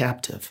us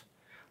captive.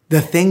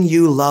 The thing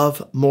you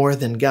love more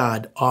than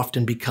God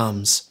often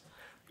becomes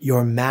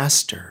your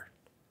master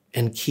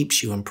and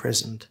keeps you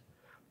imprisoned.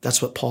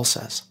 That's what Paul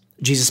says.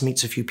 Jesus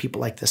meets a few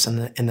people like this in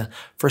the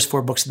first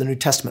 4 books of the New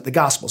Testament, the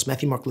Gospels,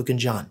 Matthew, Mark, Luke, and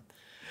John.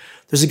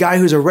 There's a guy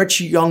who's a rich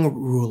young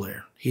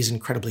ruler. He's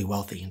incredibly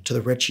wealthy. And to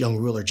the rich young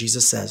ruler,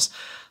 Jesus says,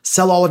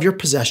 sell all of your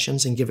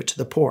possessions and give it to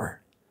the poor.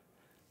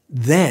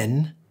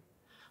 Then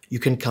you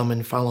can come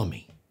and follow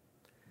me.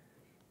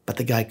 But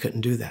the guy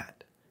couldn't do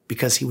that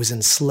because he was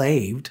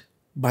enslaved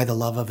by the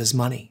love of his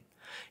money.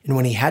 And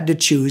when he had to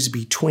choose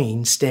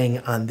between staying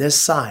on this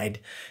side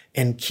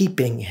and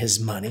keeping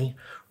his money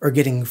or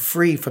getting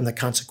free from the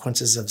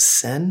consequences of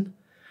sin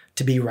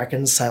to be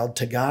reconciled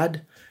to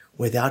God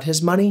without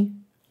his money,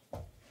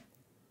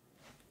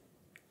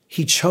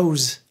 He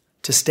chose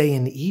to stay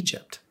in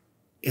Egypt,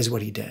 is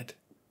what he did.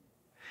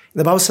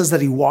 The Bible says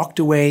that he walked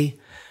away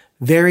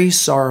very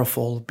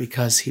sorrowful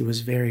because he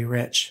was very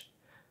rich.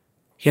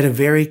 He had a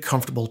very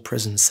comfortable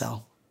prison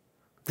cell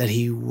that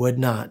he would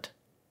not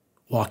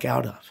walk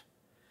out of.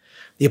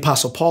 The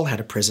Apostle Paul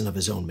had a prison of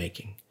his own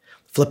making.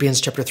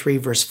 Philippians chapter 3,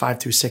 verse 5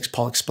 through 6,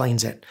 Paul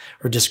explains it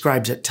or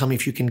describes it. Tell me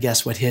if you can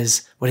guess what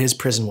his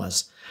prison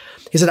was.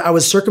 He said, I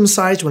was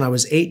circumcised when I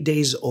was 8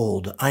 days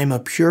old. I am a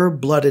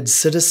pure-blooded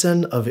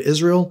citizen of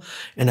Israel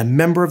and a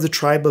member of the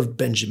tribe of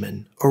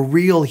Benjamin, a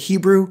real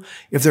Hebrew,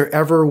 if there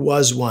ever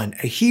was one,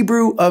 a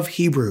Hebrew of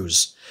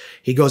Hebrews.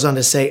 He goes on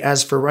to say,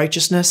 as for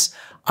righteousness,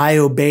 I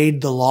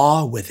obeyed the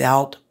law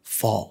without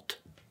fault.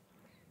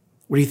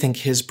 What do you think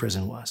his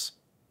prison was?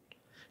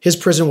 His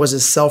prison was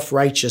his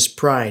self-righteous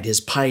pride, his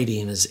piety,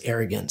 and his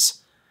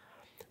arrogance.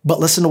 But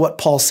listen to what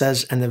Paul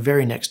says in the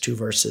very next two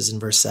verses. In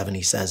verse 7,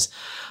 he says,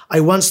 I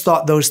once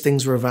thought those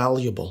things were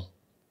valuable,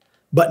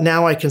 but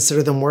now I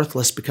consider them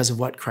worthless because of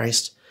what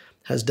Christ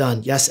has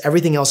done. Yes,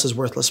 everything else is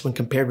worthless when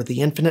compared with the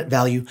infinite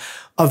value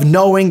of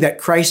knowing that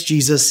Christ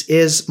Jesus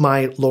is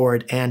my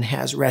Lord and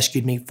has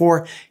rescued me.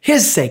 For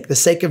his sake, the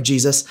sake of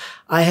Jesus,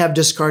 I have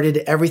discarded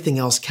everything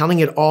else, counting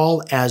it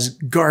all as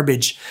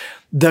garbage.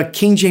 The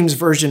King James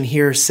Version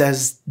here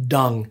says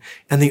dung.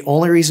 And the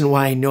only reason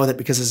why I know that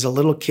because as a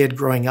little kid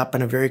growing up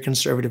in a very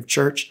conservative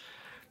church,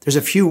 there's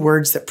a few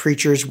words that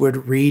preachers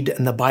would read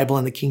in the Bible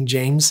in the King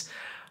James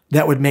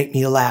that would make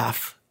me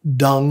laugh.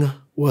 Dung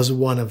was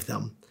one of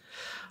them.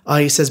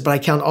 He says, but I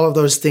count all of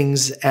those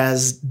things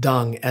as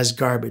dung, as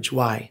garbage.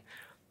 Why?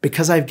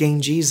 Because I've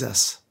gained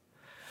Jesus.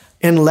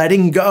 In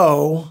letting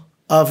go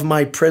of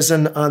my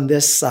prison on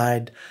this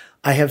side,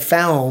 I have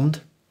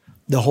found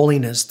the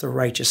holiness, the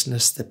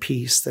righteousness, the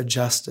peace, the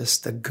justice,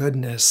 the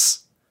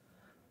goodness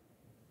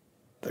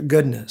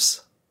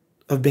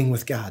of being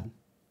with God.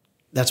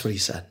 That's what he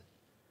said.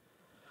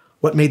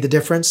 What made the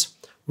difference?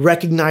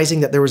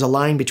 Recognizing that there was a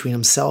line between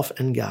himself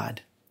and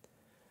God.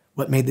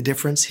 What made the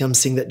difference? Him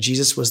seeing that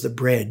Jesus was the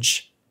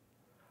bridge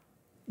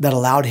that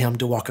allowed him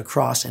to walk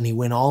across, and he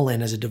went all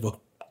in as a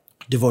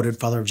devoted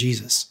follower of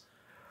Jesus.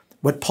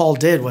 What Paul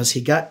did was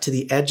he got to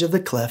the edge of the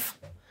cliff,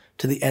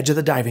 to the edge of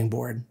the diving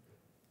board,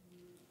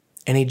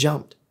 and he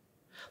jumped.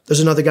 There's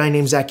another guy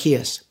named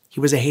Zacchaeus. He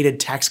was a hated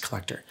tax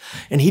collector,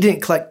 and he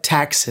didn't collect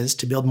taxes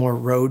to build more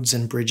roads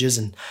and bridges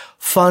and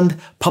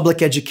fund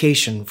public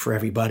education for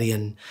everybody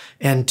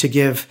and to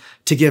give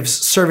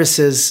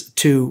services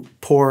to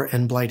poor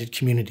and blighted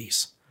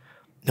communities.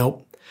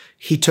 Nope.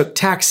 He took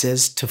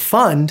taxes to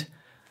fund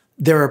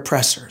their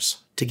oppressors,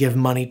 to give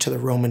money to the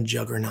Roman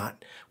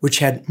juggernaut, which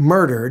had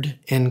murdered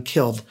and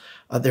killed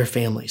their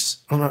families.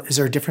 I don't know. Is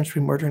there a difference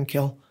between murder and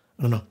kill?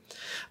 I don't know.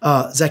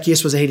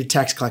 Zacchaeus was a hated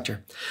tax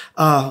collector.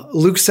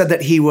 Luke said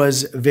that he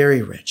was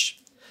very rich.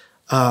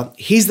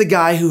 He's the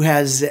guy who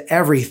has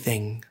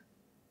everything,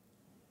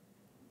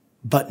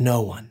 but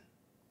no one.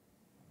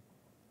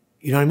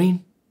 You know what I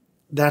mean?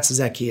 That's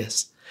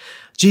Zacchaeus.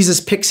 Jesus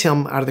picks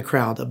him out of the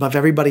crowd above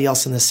everybody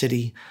else in the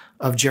city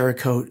of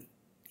Jericho.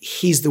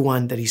 He's the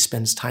one that he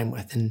spends time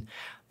with. And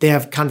they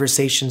have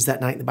conversations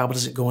that night. The Bible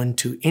doesn't go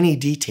into any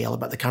detail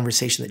about the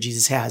conversation that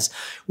Jesus has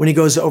when he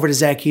goes over to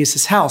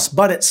Zacchaeus' house.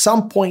 But at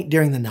some point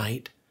during the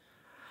night,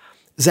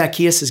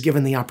 Zacchaeus is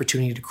given the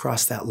opportunity to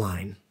cross that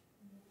line.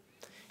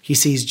 He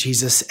sees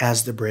Jesus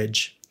as the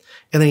bridge.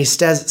 And then he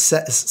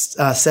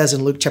says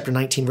in Luke chapter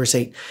 19, verse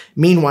 8,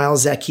 meanwhile,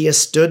 Zacchaeus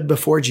stood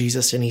before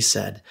Jesus and he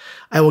said,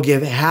 I will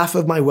give half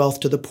of my wealth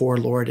to the poor,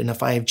 Lord, and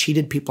if I have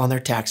cheated people on their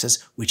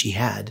taxes, which he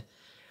had,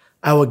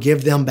 I will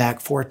give them back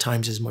 4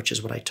 times as much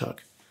as what I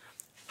took.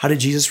 How did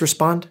Jesus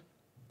respond?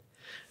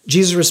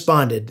 Jesus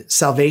responded,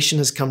 salvation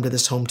has come to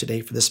this home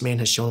today, for this man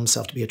has shown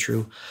himself to be a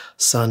true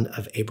son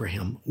of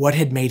Abraham. What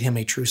had made him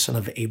a true son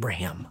of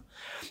Abraham?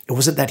 It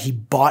wasn't that he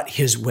bought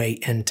his way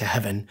into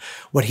heaven.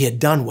 What he had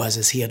done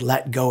was he had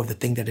let go of the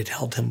thing that had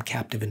held him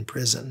captive in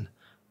prison.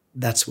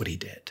 That's what he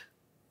did.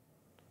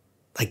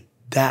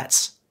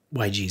 That's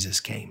why Jesus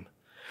came.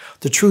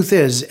 The truth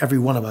is, every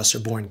one of us are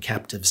born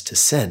captives to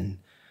sin.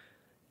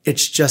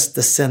 It's just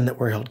the sin that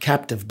we're held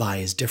captive by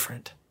is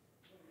different.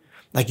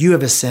 You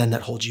have a sin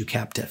that holds you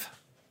captive.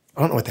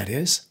 I don't know what that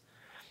is.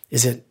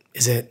 Is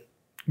it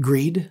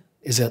greed?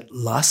 Is it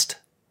lust?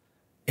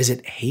 Is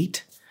it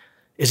hate?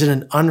 Is it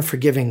an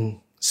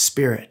unforgiving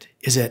spirit?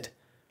 Is it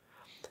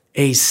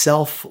a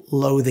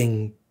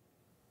self-loathing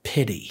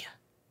pity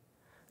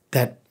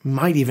that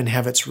might even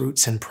have its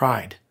roots in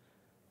pride?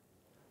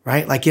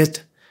 Right?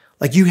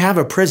 You have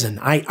a prison.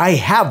 I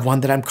have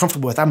one that I'm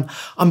comfortable with.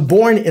 I'm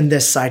born in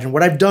this side. And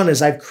what I've done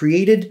is I've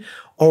created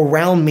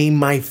around me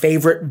my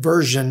favorite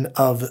version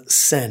of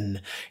sin.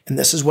 And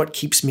this is what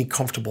keeps me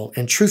comfortable.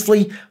 And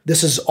truthfully,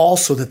 this is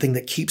also the thing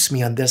that keeps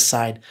me on this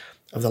side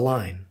of the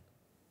line.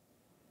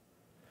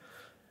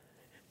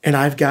 And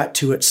I've got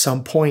to, at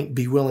some point,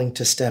 be willing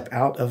to step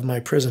out of my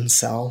prison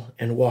cell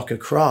and walk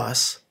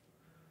across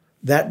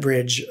that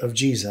bridge of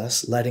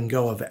Jesus, letting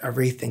go of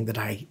everything that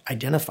I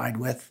identified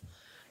with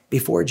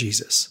before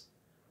Jesus.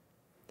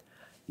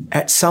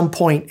 At some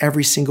point,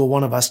 every single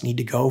one of us need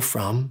to go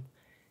from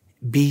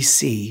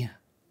BC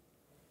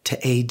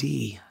to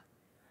AD.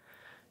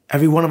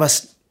 Every one of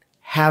us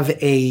have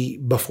a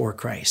before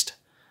Christ.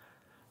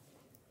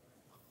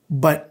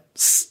 But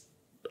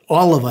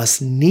all of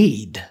us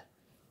need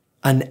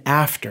an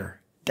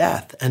after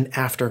death, an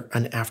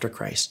after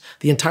Christ.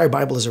 The entire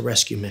Bible is a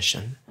rescue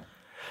mission.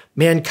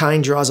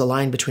 Mankind draws a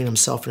line between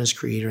himself and his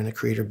creator, and the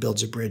creator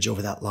builds a bridge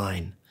over that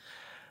line.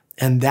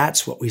 And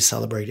that's what we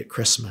celebrate at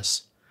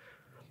Christmas.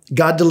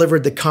 God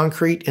delivered the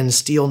concrete and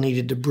steel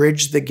needed to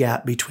bridge the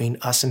gap between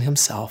us and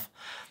himself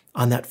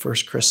on that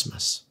first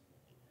Christmas.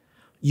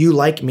 You,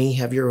 like me,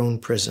 have your own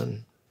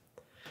prison.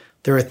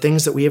 There are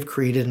things that we have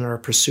created in our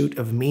pursuit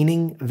of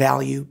meaning,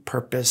 value,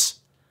 purpose,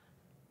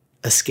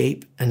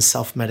 escape, and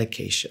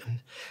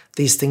self-medication.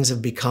 These things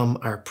have become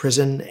our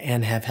prison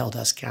and have held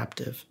us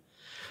captive.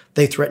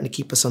 They threaten to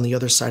keep us on the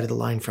other side of the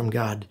line from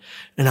God.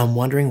 And I'm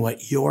wondering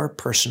what your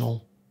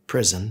personal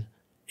prison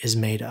is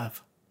made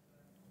of.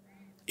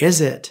 Is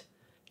it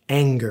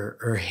anger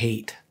or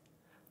hate,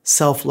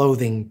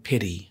 self-loathing,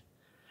 pity,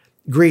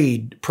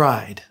 greed,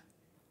 pride,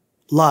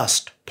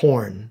 lust,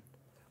 porn,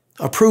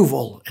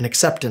 approval and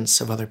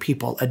acceptance of other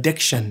people,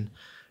 addiction,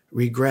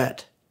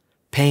 regret,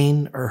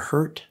 pain or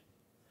hurt,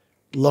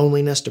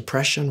 loneliness,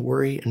 depression,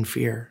 worry, and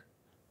fear?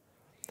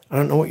 I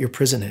don't know what your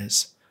prison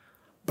is,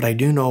 but I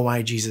do know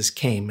why Jesus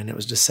came, and it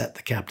was to set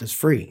the captives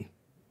free.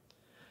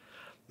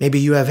 Maybe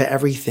you have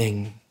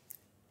everything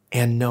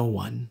and no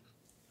one.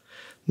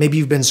 Maybe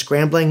you've been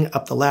scrambling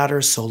up the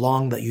ladder so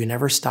long that you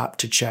never stopped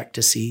to check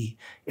to see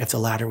if the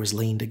ladder was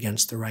leaned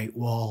against the right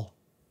wall.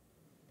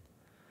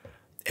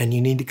 And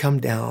you need to come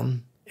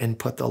down and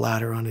put the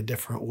ladder on a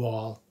different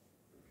wall.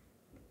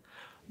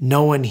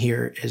 No one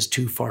here is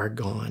too far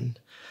gone.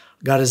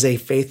 God is a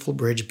faithful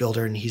bridge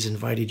builder, and he's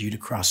invited you to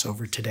cross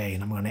over today.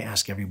 And I'm going to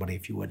ask everybody,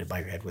 if you would, to bow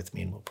your head with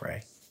me, and we'll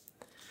pray.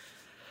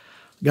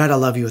 God, I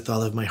love you with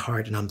all of my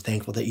heart, and I'm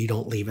thankful that you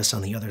don't leave us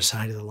on the other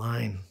side of the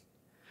line,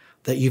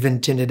 that you've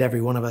intended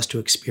every one of us to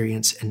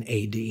experience an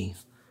AD,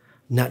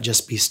 not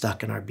just be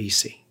stuck in our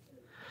BC.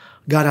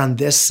 God, on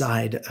this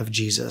side of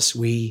Jesus,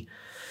 we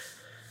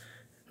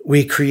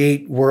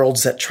create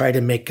worlds that try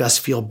to make us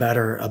feel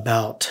better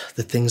about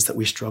the things that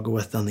we struggle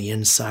with on the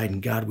inside.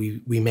 And God,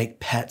 we make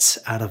pets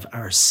out of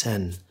our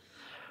sin.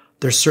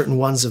 There's certain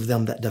ones of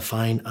them that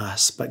define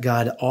us, but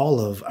God, all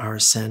of our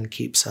sin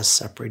keeps us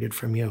separated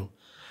from you.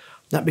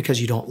 Not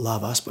because you don't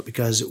love us, but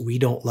because we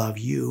don't love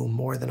you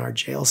more than our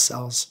jail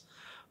cells,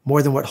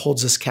 more than what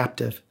holds us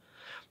captive.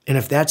 And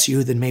if that's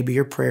you, then maybe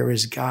your prayer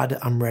is, God,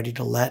 I'm ready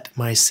to let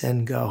my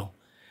sin go.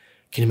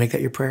 Can you make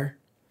that your prayer?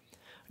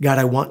 God,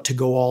 I want to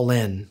go all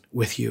in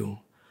with you.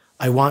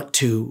 I want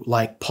to,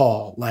 like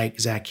Paul,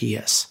 like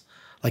Zacchaeus.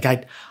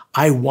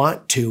 I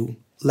want to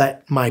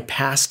let my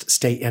past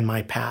stay in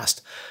my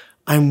past.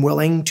 I'm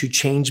willing to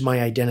change my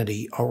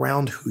identity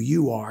around who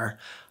you are,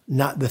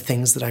 not the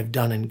things that I've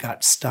done and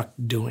got stuck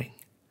doing.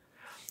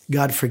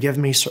 God, forgive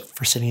me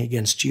for sinning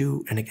against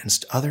you and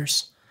against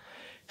others.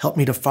 Help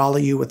me to follow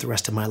you with the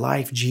rest of my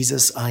life.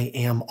 Jesus, I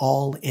am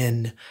all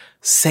in.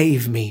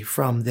 Save me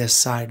from this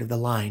side of the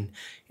line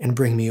and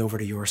bring me over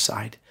to your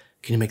side.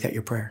 Can you make that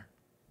your prayer?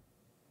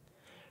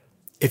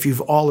 If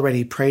you've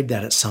already prayed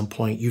that at some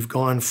point, you've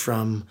gone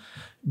from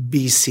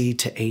BC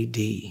to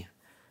AD.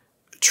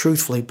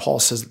 Truthfully, Paul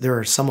says there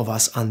are some of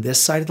us on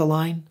this side of the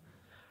line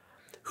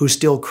who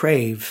still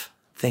crave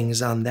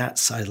things on that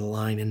side of the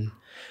line. And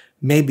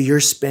maybe you're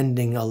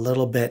spending a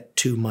little bit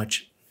too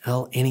much.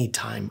 Well, any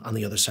time on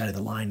the other side of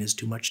the line is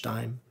too much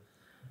time.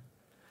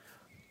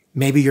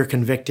 Maybe you're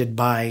convicted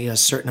by a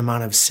certain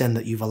amount of sin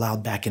that you've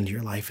allowed back into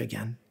your life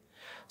again.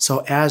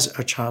 So as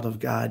a child of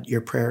God,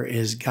 your prayer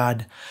is,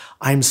 God,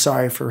 I'm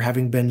sorry for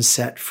having been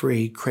set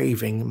free,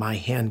 craving my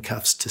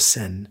handcuffs to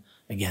sin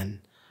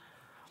again.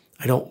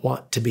 I don't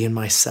want to be in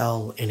my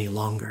cell any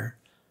longer.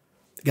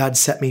 God,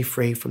 set me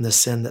free from the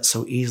sin that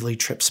so easily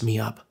trips me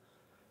up.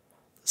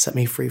 Set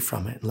me free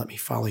from it and let me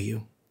follow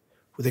you.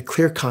 With a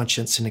clear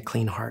conscience and a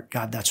clean heart.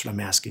 God, that's what I'm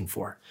asking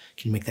for.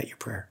 Can you make that your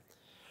prayer?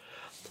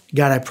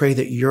 God, I pray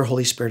that your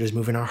Holy Spirit is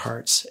moving our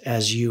hearts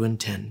as you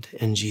intend.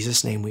 In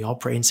Jesus' name, we all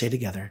pray and say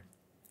together,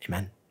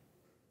 amen.